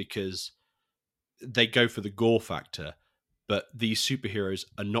works because they go for the gore factor, but these superheroes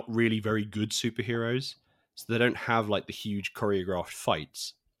are not really very good superheroes. So they don't have like the huge choreographed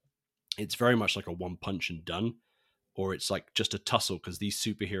fights. It's very much like a one punch and done, or it's like just a tussle because these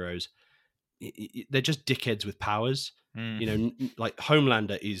superheroes, they're just dickheads with powers. You know, like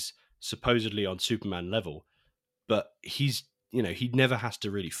Homelander is supposedly on Superman level, but he's, you know, he never has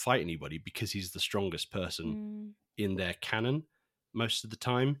to really fight anybody because he's the strongest person in their canon most of the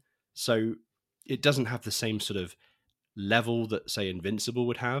time. So it doesn't have the same sort of level that, say, Invincible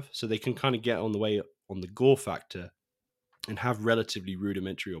would have. So they can kind of get on the way on the gore factor and have relatively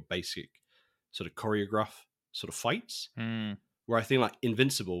rudimentary or basic sort of choreograph sort of fights. Where I think like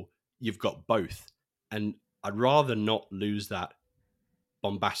Invincible, you've got both. And I'd rather not lose that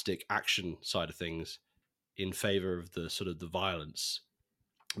bombastic action side of things in favor of the sort of the violence.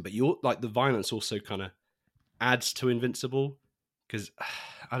 But you're like, the violence also kind of adds to Invincible because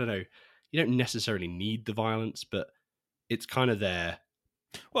I don't know, you don't necessarily need the violence, but it's kind of there.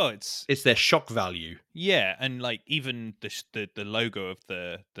 Well, it's their shock value. Yeah, and like even the logo of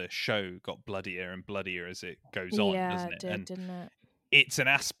the show got bloodier and bloodier as it goes on, doesn't it? And didn't it? It's an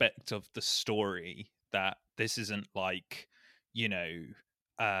aspect of the story that this isn't like, you know,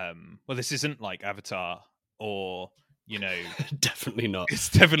 well, this isn't like Avatar or, you know, Definitely not. It's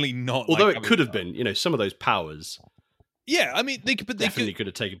definitely not. Although like it could have been, you know, some of those powers. Yeah, I mean, they definitely could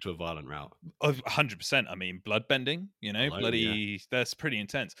have taken to a violent route. 100%. I mean, bloodbending, you know, Alone, bloody, that's pretty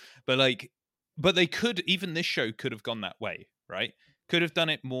intense. But they could, even this show could have gone that way, right? Could have done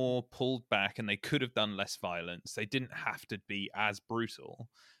it more pulled back, and they could have done less violence. They didn't have to be as brutal,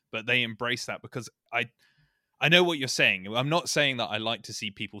 but they embraced that because I know what you're saying. I'm not saying that I like to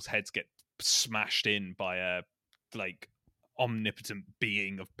see people's heads get smashed in by a like omnipotent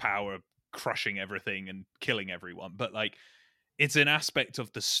being of power crushing everything and killing everyone, but like it's an aspect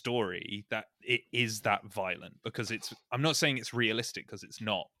of the story that it is that violent because I'm not saying it's realistic because it's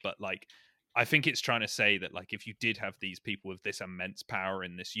not, but like I think it's trying to say that like if you did have these people with this immense power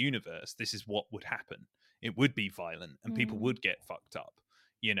in this universe, this is what would happen. It would be violent and people would get fucked up.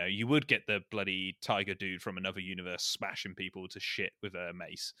 You know, you would get the bloody tiger dude from another universe smashing people to shit with a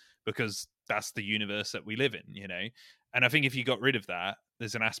mace because that's the universe that we live in, you know? And I think if you got rid of that,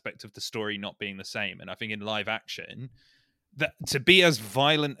 there's an aspect of the story not being the same. And I think in live action, that to be as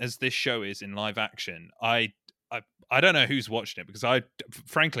violent as this show is in live action, I don't know who's watching it because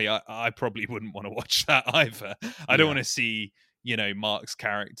frankly, I probably wouldn't want to watch that either. I don't want to see, you know, Mark's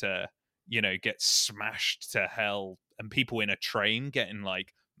character, you know, get smashed to hell and people in a train getting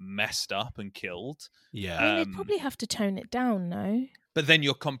like messed up and killed. Yeah. I mean, they'd probably have to tone it down, no? But then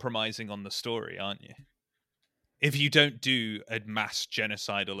you're compromising on the story, aren't you? If you don't do a mass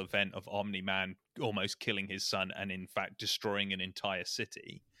genocidal event of Omni-Man almost killing his son and in fact destroying an entire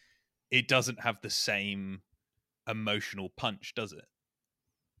city, it doesn't have the same emotional punch, does it?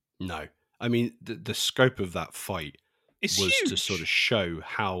 No. I mean, the scope of that fight was huge. To sort of show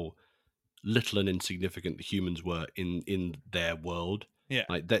how little and insignificant the humans were in their world. Yeah.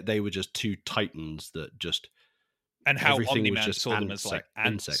 Like they were just two titans that just... And how Omni-Man saw them as like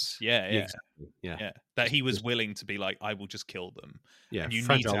ants. Insects. Yeah. Exactly. Yeah. That he was willing to be like, I will just kill them. Yeah, and you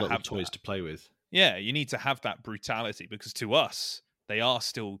fragile need to little have toys to play with. Yeah, you need to have that brutality because to us, they are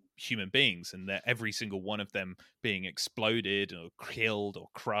still human beings, and that every single one of them being exploded or killed or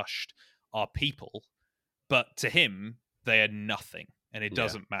crushed are people. But to him, they are nothing, and it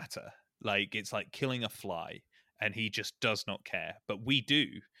doesn't matter. Like, it's like killing a fly, and he just does not care. But we do.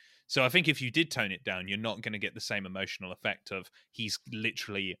 So I think if you did tone it down, you're not going to get the same emotional effect of he's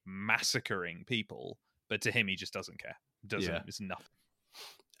literally massacring people. But to him, he just doesn't care. It's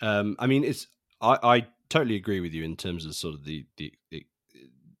nothing. I mean, I totally agree with you in terms of sort of the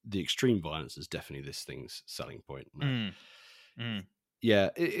extreme violence is definitely this thing's selling point. Yeah,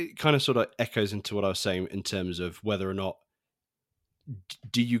 it kind of sort of echoes into what I was saying in terms of whether or not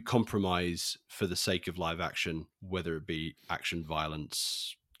do you compromise for the sake of live action, whether it be action,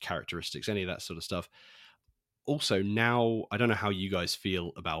 violence, characteristics, any of that sort of stuff. Also, now, I don't know how you guys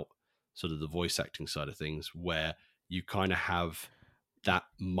feel about sort of the voice acting side of things, where you kind of have that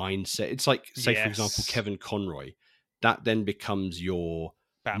mindset. It's like, say, for example, Kevin Conroy. That then becomes your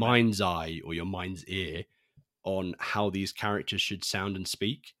Batman. mind's eye or your mind's ear on how these characters should sound and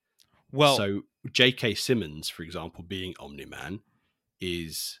speak. Well, so J.K. Simmons, for example, being Omni-Man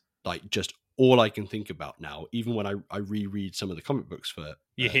is like just all I can think about now. Even when I reread some of the comic books for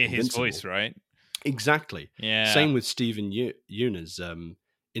you hear Invincible. his voice, right? Exactly. Yeah. Same with Steven Yeun's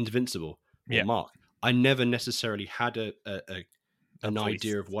Invincible or Mark. I never necessarily had an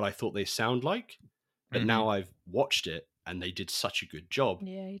idea of what I thought they sound like, but now I've watched it and they did such a good job.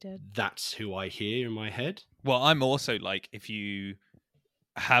 Yeah, he did. That's who I hear in my head. Well, I'm also like, if you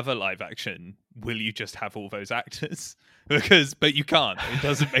have a live action will you just have all those actors? But you can't. It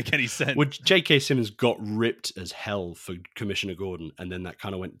doesn't make any sense. Well, J.K. Simmons got ripped as hell for Commissioner Gordon, and then that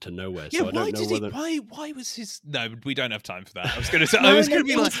kind of went to nowhere. So I don't know whether. Why was his? No, we don't have time for that. I was going to say. No, I was going to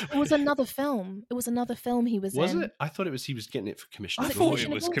be like, it was another film. It was another film he was in. Was it? I thought it was he was getting it for Commissioner. I Gordon.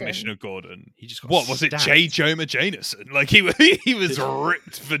 thought it was Commissioner Gordon. He just got what was it? stabbed. J. Jonah Jameson? Like he was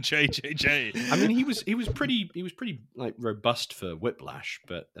ripped for JJJ. I mean, he was pretty like robust for Whiplash,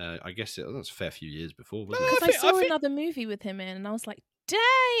 but I guess that was a fair few years before, wasn't it? Because I saw another movie with him in, and I was like,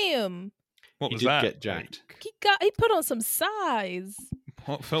 damn. What He was did that? get jacked. He put on some size.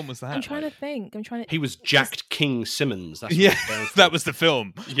 What film was that? I'm trying to think. He was jacked King Simmons. That's what Yeah, it stands for. that was the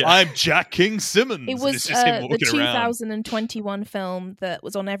film. Yeah. I'm Jack King Simmons. It and was it's just him the walking around. 2021 film that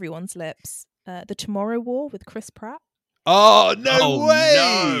was on everyone's lips, The Tomorrow War with Chris Pratt. Oh no Oh,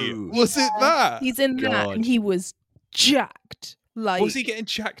 way! no. Was it that? He's in that, God. and he was jacked. Like, Was he getting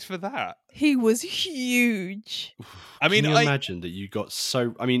jacked for that? he was huge. I mean, Can you imagine that you got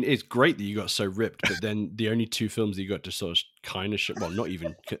so? I mean, it's great that you got so ripped, but then the only two films that you got to sort of kind of well, not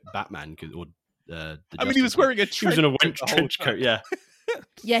even Batman or the. I mean, he was wearing a He was in a trench coat the whole trench time. coat. Yeah,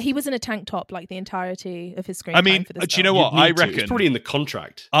 Yeah, he was in a tank top like the entirety of his screen. I mean, time for this do you know film. what? I You'd need to. reckon- it's probably in the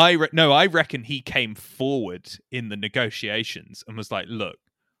contract. I reckon he came forward in the negotiations and was like, "Look,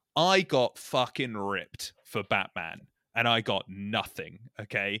 I got fucking ripped for Batman, and I got nothing.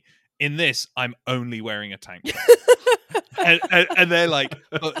 Okay, in this, I'm only wearing a tank top." and they're like,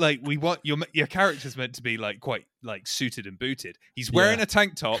 "But like, we want your character's meant to be like quite like suited and booted. He's wearing Yeah. a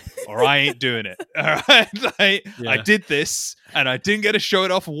tank top, or I ain't doing it. All right, like, Yeah. I did this, and I didn't get to show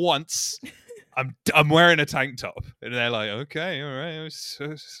it off once." I'm wearing a tank top, and they're like, okay, all right, it's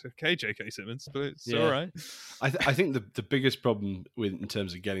okay, J.K. Simmons, but it's Yeah. all right. I think the biggest problem with in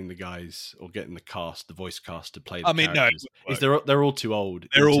terms of getting the guys or getting the voice cast to play the I mean, no, characters is they're all too old.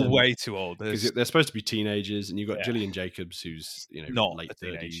 They're all way too old. because There's they're supposed to be teenagers, and you've got Yeah. Gillian Jacobs, who's not late a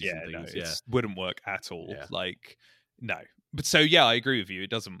teenage, 30s yeah, and no, things. it wouldn't work at all. Yeah. Like, no. But so yeah, I agree with you. It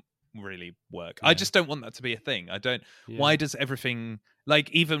doesn't really work. I Yeah. just don't want that to be a thing. I don't. Yeah. Why does everything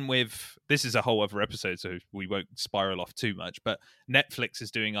like even with this is a whole other episode, so we won't spiral off too much. But Netflix is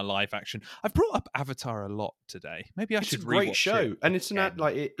doing a live action. I've brought up Avatar a lot today. Maybe I It's a should great rewatch show, it and it's again.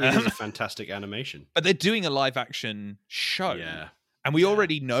 not it is a fantastic animation. But they're doing a live action show. Yeah, And we Yeah.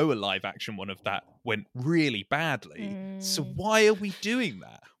 already know a live action one of that went really badly. So Mm. why are we doing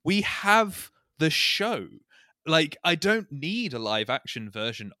that? We have the show. Like, I don't need a live action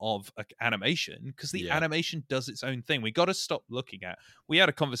version of animation because the Yeah. animation does its own thing. We got to stop looking at. We had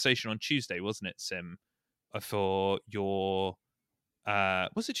a conversation on Tuesday, wasn't it, Sim? For your.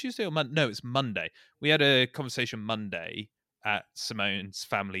 Was it Tuesday or Monday? No, it's Monday. We had a conversation Monday at Simone's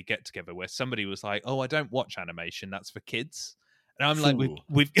family get together where somebody was like, "Oh, I don't watch animation. That's for kids." And I'm like, Fool.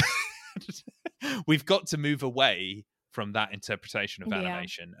 we've got to move away from that interpretation of Yeah.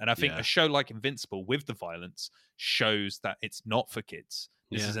 animation. And I think Yeah. a show like Invincible with the violence shows that it's not for kids.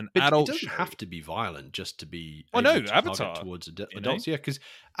 This Yeah. is an But adult It doesn't show. have to be violent just to be. Oh, able no, to target Avatar, towards you know? adults. Yeah, because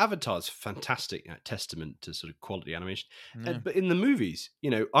Avatar's fantastic testament to sort of quality animation. Yeah. But in the movies,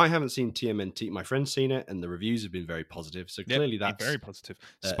 I haven't seen TMNT. My friend's seen it, and the reviews have been very positive. So Yep, clearly, been that's very positive.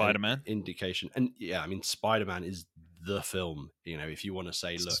 an Spider-Man. indication. And yeah, I mean, Spider-Man is the film. If you want to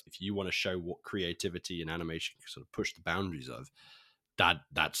say, look, if you want to show what creativity and animation can sort of push the boundaries of,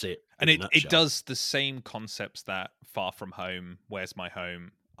 that's it. And in a it nutshell. does the same concepts that Far From Home, Where's My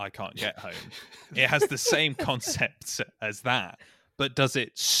Home, I Can't Get Home. It has the same concepts as that, but does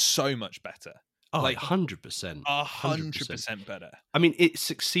it so much better. Oh, like 100%. 100% better. I mean, it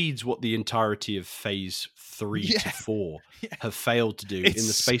succeeds what the entirety of Phase 3 to Yeah. 4 Yeah. have failed to do in the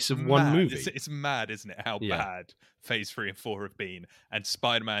It's space of one mad. movie. It's mad, isn't it? How Yeah. bad Phase 3 and 4 have been. And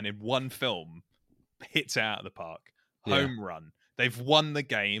Spider-Man in one film hits it out of the park. Yeah. Home run. They've won the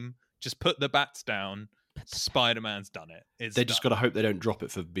game. Just put the bats down. Spider-Man's done it. It's They just got done. to hope they don't drop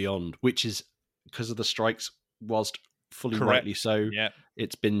it for Beyond, which is because of the strikes, whilst fully Correct. rightly so, Yeah.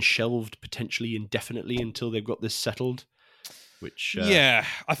 it's been shelved potentially indefinitely until they've got this settled. Which Yeah.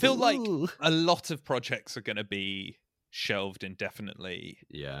 I feel like ooh. a lot of projects are going to be shelved indefinitely.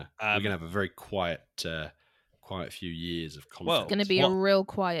 Yeah, we're gonna have a very quiet few years of content. Well, It's going to be What? a real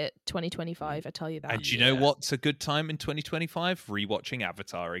quiet 2025, I tell you that. And do you know Yeah. what's a good time in 2025? Rewatching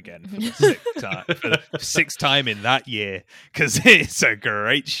Avatar again for the sixth time, for the sixth time in that year, because it's a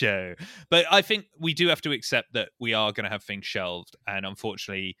great show. But I think we do have to accept that we are going to have things shelved, and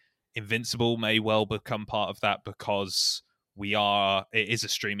unfortunately, Invincible may well become part of that because it is a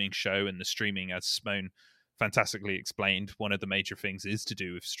streaming show, and the streaming, as Simone fantastically explained, one of the major things is to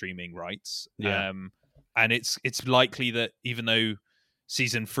do with streaming rights. Yeah. And it's likely that even though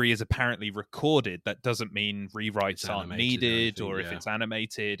season 3 is apparently recorded, that doesn't mean rewrites aren't needed, or if it's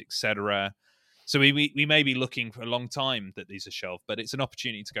animated, etc. So we may be looking for a long time that these are shelved, but it's an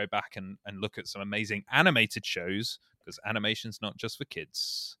opportunity to go back and look at some amazing animated shows, because animation's not just for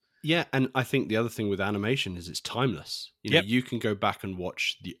kids. Yeah, and I think the other thing with animation is it's timeless. You know, you can go back and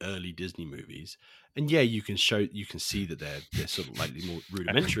watch the early Disney movies, and you can see that they're sort of like more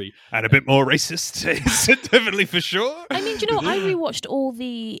rudimentary and a bit more racist, definitely for sure. I mean, do you know, I rewatched all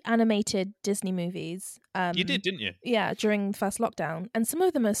the animated Disney movies. You did, didn't you? Yeah, during the first lockdown, and some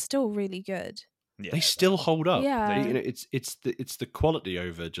of them are still really good. Yeah, they still hold up. Yeah, it's the quality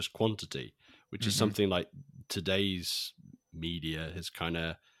over just quantity, which is something like today's media has kind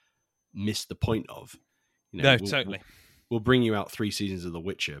of missed the point of. You know, totally. We'll bring you out 3 seasons of The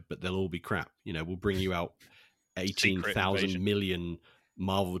Witcher, but they'll all be crap. You know, we'll bring you out 18,000 million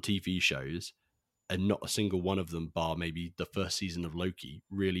Marvel TV shows, and not a single one of them, bar maybe the first season of Loki,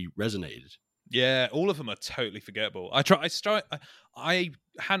 really resonated. Yeah, all of them are totally forgettable. I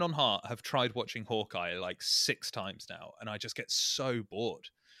hand on heart have tried watching Hawkeye like 6 times now, and I just get so bored.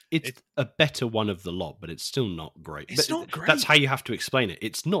 It's a better one of the lot, but it's still not great. It's not great. That's how you have to explain it.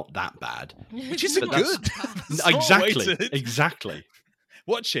 It's not that bad. Which isn't good. Exactly.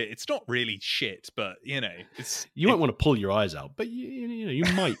 Watch it. It's not really shit, but you won't want to pull your eyes out, but you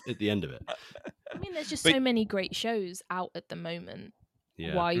might at the end of it. I mean, there's just so many great shows out at the moment.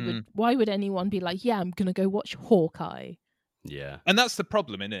 Yeah. Why would anyone be like, yeah, I'm gonna go watch Hawkeye? Yeah. And that's the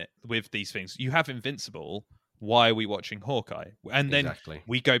problem, isn't it, with these things? You have Invincible. Why are we watching Hawkeye? And then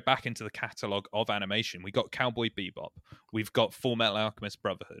we go back into the catalogue of animation. We got Cowboy Bebop. We've got Full Metal Alchemist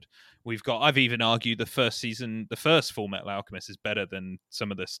Brotherhood. I've even argued the first Full Metal Alchemist is better than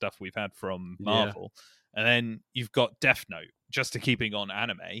some of the stuff we've had from Marvel. And then you've got Death Note, just to keeping on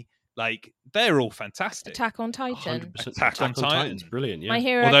anime. Like, they're all fantastic. Attack on Titan. Attack on Titan's brilliant, yeah. My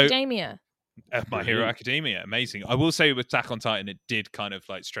Hero Academia. My Hero Academia, amazing. I will say with Attack on Titan, it did kind of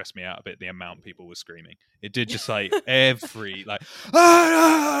like stress me out a bit, the amount people were screaming. It did just like every like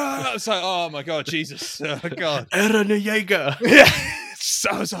it's like, oh my god, Jesus, oh god, Eren Jaeger. Yeah.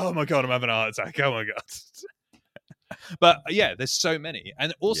 Oh my god, I'm having a heart attack. Oh my god. But yeah, there's so many,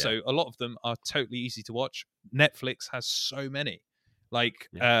 and also a lot of them are totally easy to watch. Netflix has so many. Like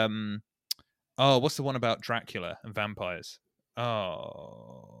what's the one about Dracula and vampires?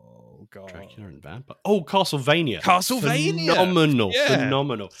 Oh god, Dracula and Vampire. Oh, Castlevania. Phenomenal.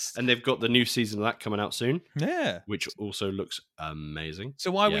 And they've got the new season of that coming out soon. Yeah, which also looks amazing.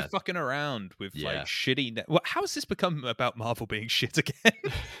 So why are we fucking around with like shitty? How has this become about Marvel being shit again?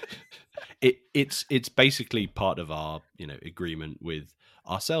 It's basically part of our agreement with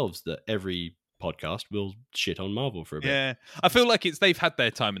ourselves that every podcast will shit on Marvel for a bit. Yeah, I feel like they've had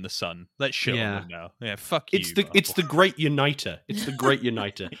their time in the sun. Let's shit on them now. Yeah, fuck you. It's the great uniter. It's the great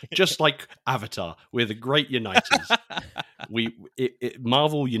uniter. Just like Avatar, we're the great uniters.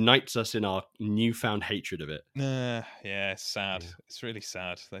 Marvel unites us in our newfound hatred of it. Yeah, it's sad. It's really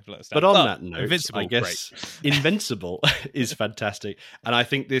sad. They've let us down. But on that note, Invincible, I guess Invincible is fantastic, and I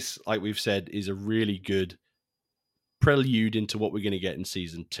think this, like we've said, is a really good prelude into what we're going to get in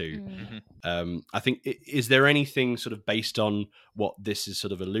season 2. I think, is there anything sort of based on what this is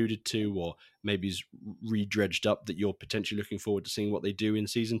sort of alluded to, or maybe is redredged up, that you're potentially looking forward to seeing what they do in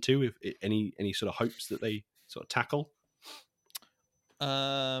season 2? If any sort of hopes that they sort of tackle?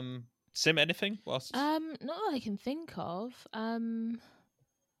 Sim, anything? Not that I can think of.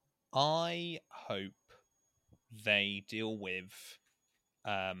 I hope they deal with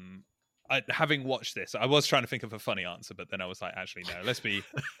having watched this, I was trying to think of a funny answer, but then I was like, actually, no. Let's be.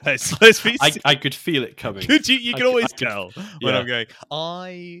 I could feel it coming. Could you? You can always tell when I'm going.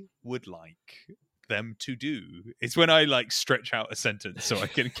 I would like them to do. It's when I like stretch out a sentence so I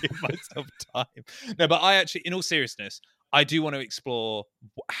can give myself time. No, but I actually, in all seriousness, I do want to explore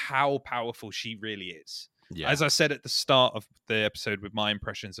how powerful she really is. Yeah. As I said at the start of the episode with my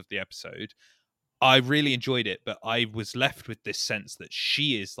impressions of the episode, I really enjoyed it, but I was left with this sense that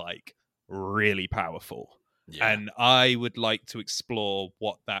she is like really powerful. Yeah. And I would like to explore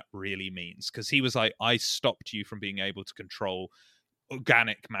what that really means, because he was like, I stopped you from being able to control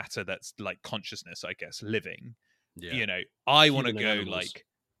organic matter that's like consciousness, I guess, living. Yeah. I want to go like,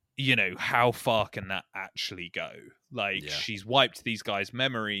 how far can that actually go? Like, she's wiped these guys'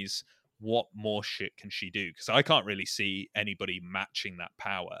 memories. What more shit can she do? Because I can't really see anybody matching that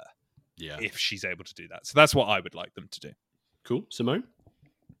power if she's able to do that. So that's what I would like them to do. Cool. Simone?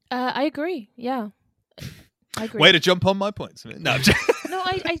 I agree. Yeah. I agree. Way to jump on my points. No, no,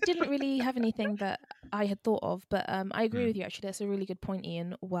 I didn't really have anything that I had thought of, but I agree with you, actually. That's a really good point,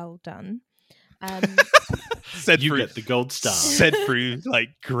 Ian. Well done. Said You through, get the gold star. Said through like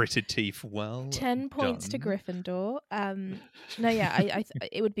gritted teeth. Well, 10 points to done. Gryffindor. No, yeah, I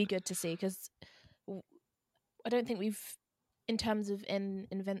it would be good to see, because I don't think we've, in terms of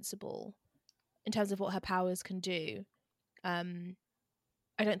Invincible, in terms of what her powers can do,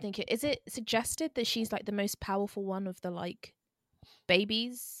 I don't think is it suggested that she's like the most powerful one of the like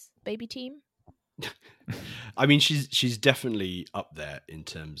baby team. I mean, she's definitely up there in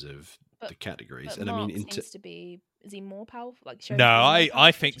terms of the categories, But and Mark I mean, seems to be. Is he more powerful? Like, No, I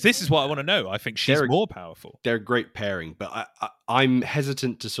powerful, think do you this is what I want to know. I think she's more powerful. they're a great pairing, but I'm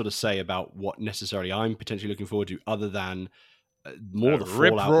hesitant to sort of say about what necessarily I'm potentially looking forward to, other than more the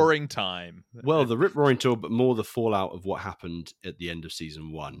fallout. Rip-roaring time. Well, the rip-roaring tour, but more the fallout of what happened at the end of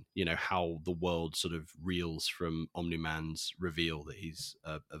season 1. You know, how the world sort of reels from Omni-Man's reveal that he's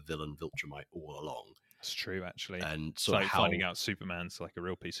a villain Viltrumite all along. That's true, actually. And it's sort like of how, finding out Superman's like a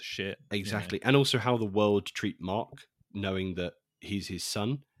real piece of shit. Exactly. And also how the world treat Mark, knowing that he's his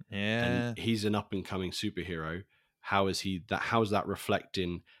son. Yeah. And he's an up-and-coming superhero. How is that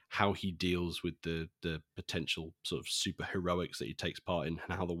reflecting how he deals with the potential sort of super heroics that he takes part in,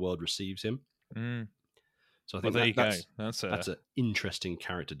 and how the world receives him? So I think there you go. That's an interesting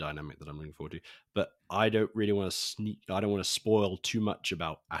character dynamic that I'm looking forward to. But I don't really want to I don't want to spoil too much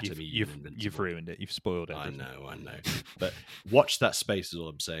about Atom Eve and Invincible. You've ruined it. You've spoiled it. I know. But watch that space is all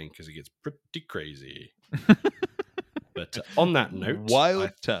I'm saying, because it gets pretty crazy. But on that note,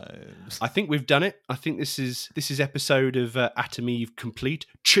 wild times. I think we've done it. I think this is episode of Atom Eve complete.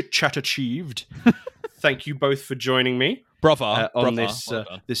 Chit chat achieved. Thank you both for joining me. Bravo, on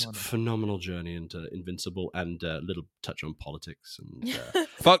this phenomenal journey into Invincible, and a little touch on politics and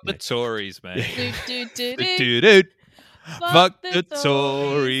fuck the Tories, man. Fuck the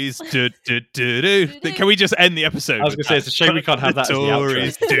Tories. Can we just end the episode? I was going to say, it's a shame we can't have that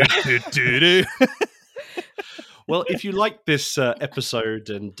as the outro. Well, if you like this episode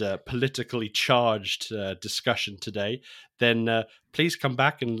and politically charged discussion today, then please come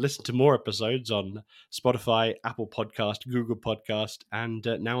back and listen to more episodes on Spotify, Apple Podcast, Google Podcast, and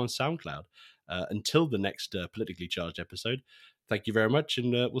now on SoundCloud. Until the next politically charged episode, thank you very much,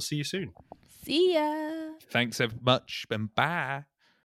 and we'll see you soon. See ya. Thanks so much, and bye.